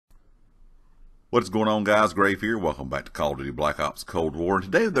What's going on, guys? Grave here. Welcome back to Call of Duty Black Ops Cold War. And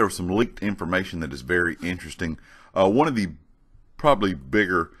today there was some leaked information that is very interesting. One of the probably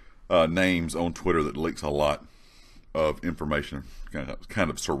bigger names on Twitter that leaks a lot of information kind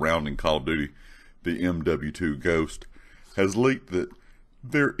of surrounding Call of Duty, the MW2 Ghost, has leaked that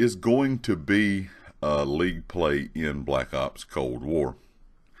there is going to be league play in Black Ops Cold War.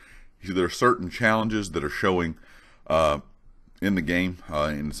 There are certain challenges that are showing in the game,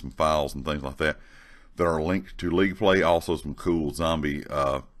 in some files and things like that, that are linked to league play. Also some cool zombie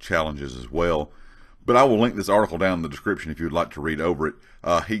challenges as well. But I will link this article down in the description if you would like to read over it.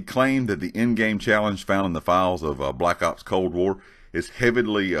 He claimed that the in-game challenge found in the files of Black Ops Cold War is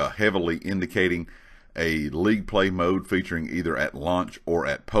heavily indicating a league play mode featuring either at launch or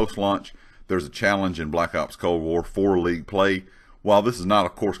at post-launch. There's a challenge in Black Ops Cold War for league play. While this is not,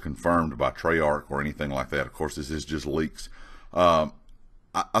 of course, confirmed by Treyarch or anything like that, of course, this is just leaks. I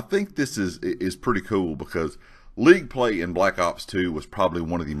think this is pretty cool because league play in Black Ops 2 was probably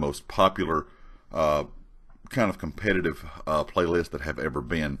one of the most popular kind of competitive playlists that have ever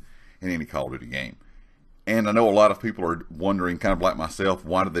been in any Call of Duty game. And I know a lot of people are wondering, kind of like myself,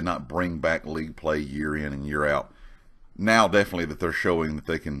 why did they not bring back league play year in and year out? Now, definitely that they're showing that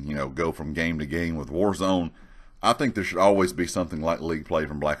they can, go from game to game with Warzone, I think there should always be something like league play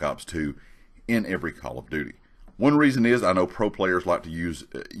from Black Ops 2 in every Call of Duty. One reason is I know pro players like to use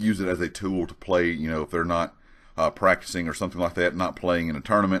it as a tool to play, if they're not practicing or something like that, not playing in a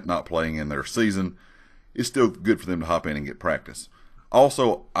tournament, not playing in their season. It's still good for them to hop in and get practice.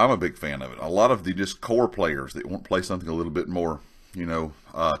 Also, I'm a big fan of it. A lot of the just core players that want to play something a little bit more,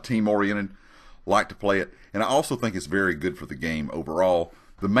 team-oriented, like to play it. And I also think it's very good for the game overall.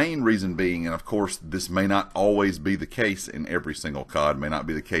 The main reason being, and of course this may not always be the case in every single COD, may not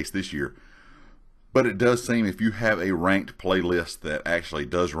be the case this year, but it does seem if you have a ranked playlist that actually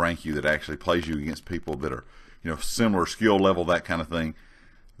does rank you, that actually plays you against people that are, similar skill level, that kind of thing,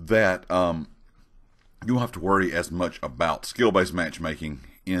 that you don't have to worry as much about skill-based matchmaking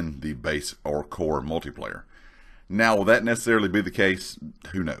in the base or core multiplayer. Now, will that necessarily be the case?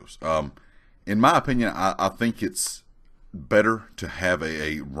 Who knows? In my opinion, I think it's better to have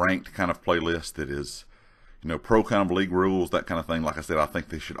a ranked kind of playlist that is, pro kind of league rules, that kind of thing. Like I said, I think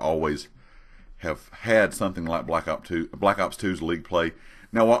they should always have had something like Black Ops 2's league play.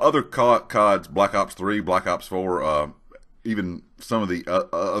 Now, while other CODs, Black Ops 3, Black Ops 4, even some of the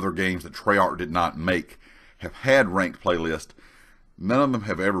other games that Treyarch did not make have had ranked playlists, none of them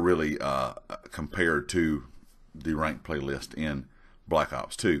have ever really compared to the ranked playlist in Black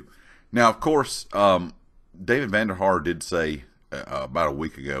Ops 2. Now, of course, David Vanderhaar did say about a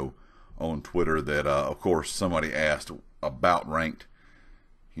week ago on Twitter that, of course, somebody asked about ranked.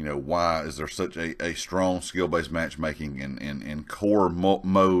 Why is there such a strong skill-based matchmaking in core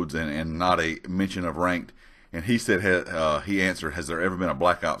modes and not a mention of ranked? And he said, he answered, has there ever been a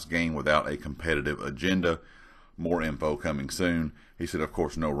Black Ops game without a competitive agenda? More info coming soon. He said, of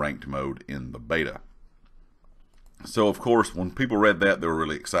course, no ranked mode in the beta. So, of course, when people read that, they were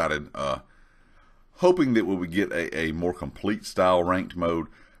really excited, hoping that we would get a more complete style ranked mode.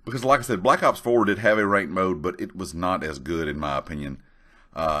 Because, like I said, Black Ops 4 did have a ranked mode, but it was not as good, in my opinion,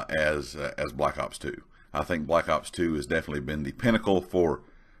 as Black Ops 2. I think Black Ops 2 has definitely been the pinnacle for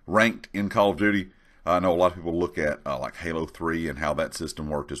ranked in Call of Duty. I know a lot of people look at like Halo 3 and how that system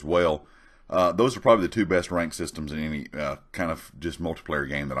worked as well. Those are probably the two best ranked systems in any kind of just multiplayer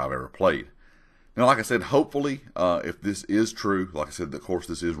game that I've ever played. Now, like I said, hopefully, if this is true, like I said, of course,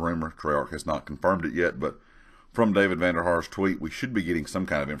 this is rumor. Treyarch has not confirmed it yet, but from David Vanderhaar's tweet, we should be getting some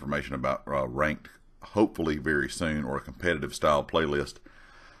kind of information about ranked, hopefully very soon, or a competitive style playlist.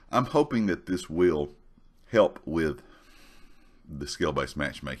 I'm hoping that this will help with the skill-based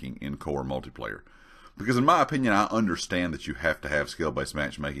matchmaking in core multiplayer. Because in my opinion, I understand that you have to have skill-based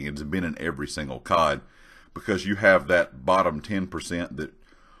matchmaking. It's been in every single COD because you have that bottom 10% that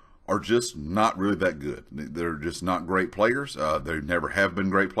are just not really that good. They're just not great players. They never have been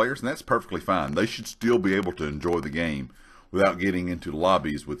great players, and that's perfectly fine. They should still be able to enjoy the game without getting into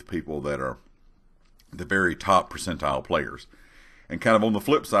lobbies with people that are the very top percentile players. And kind of on the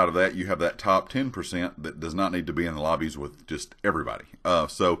flip side of that, you have that top 10% that does not need to be in the lobbies with just everybody.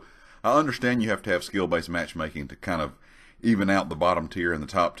 So I understand you have to have skill-based matchmaking to kind of even out the bottom tier and the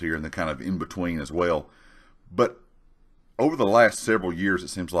top tier and the kind of in between as well. But over the last several years, it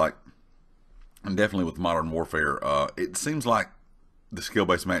seems like, and definitely with Modern Warfare, it seems like the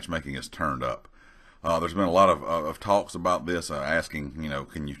skill-based matchmaking has turned up. There's been a lot of talks about this, asking,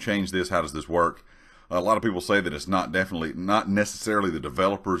 can you change this? How does this work? A lot of people say that it's not necessarily the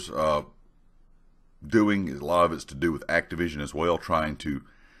developers doing. A lot of it's to do with Activision as well, trying to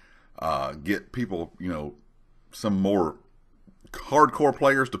get people, some more hardcore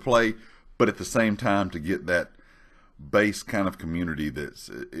players to play, but at the same time to get that base kind of community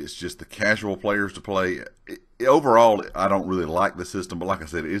it's just the casual players to play. Overall, I don't really like the system, but like I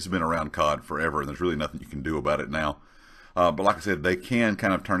said, it's been around COD forever, and there's really nothing you can do about it now. But like I said, they can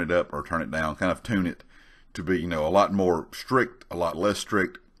kind of turn it up or turn it down, kind of tune it to be, a lot more strict, a lot less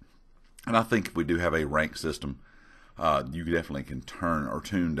strict. And I think if we do have a rank system, you definitely can turn or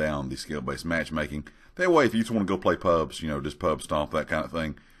tune down the skill-based matchmaking. That way, if you just want to go play pubs, just pub stomp, that kind of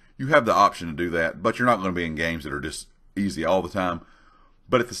thing, you have the option to do that, but you're not going to be in games that are just easy all the time.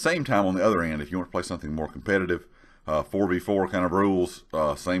 But at the same time, on the other end, if you want to play something more competitive, 4v4 kind of rules,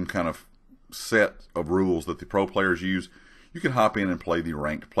 same kind of set of rules that the pro players use, you can hop in and play the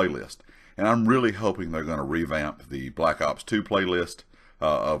ranked playlist. And I'm really hoping they're going to revamp the Black Ops 2 playlist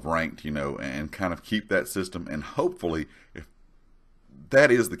of ranked, and kind of keep that system. And hopefully, if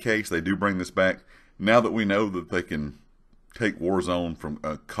that is the case, they do bring this back. Now that we know that they can take Warzone from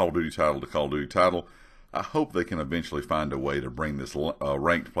a Call of Duty title to Call of Duty title, I hope they can eventually find a way to bring this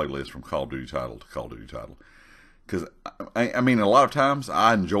ranked playlist from Call of Duty title to Call of Duty title. Because, I mean, a lot of times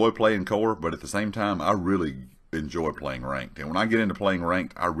I enjoy playing core, but at the same time, I really enjoy playing ranked. And when I get into playing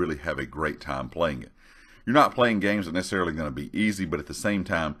ranked, I really have a great time playing it. You're not playing games that are necessarily going to be easy, but at the same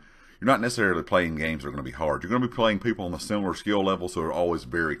time, you're not necessarily playing games that are going to be hard. You're going to be playing people on a similar skill level, so they're always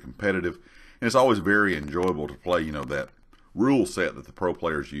very competitive. And it's always very enjoyable to play, that rule set that the pro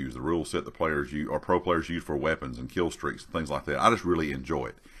players use, the rule set the players use, or pro players use for weapons and kill streaks and things like that. I just really enjoy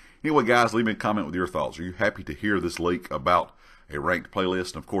it. Anyway, guys, leave me a comment with your thoughts. Are you happy to hear this leak about a ranked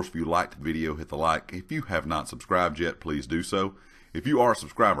playlist? And of course, if you liked the video, hit the like. If you have not subscribed yet, please do so. If you are a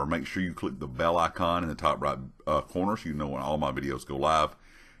subscriber, make sure you click the bell icon in the top right corner so you know when all my videos go live.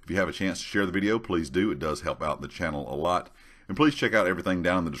 If you have a chance to share the video, please do. It does help out the channel a lot. And please check out everything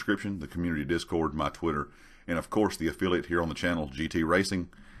down in the description, the community Discord, my Twitter, and of course the affiliate here on the channel, GT Racing.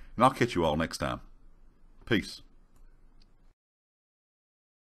 And I'll catch you all next time. Peace.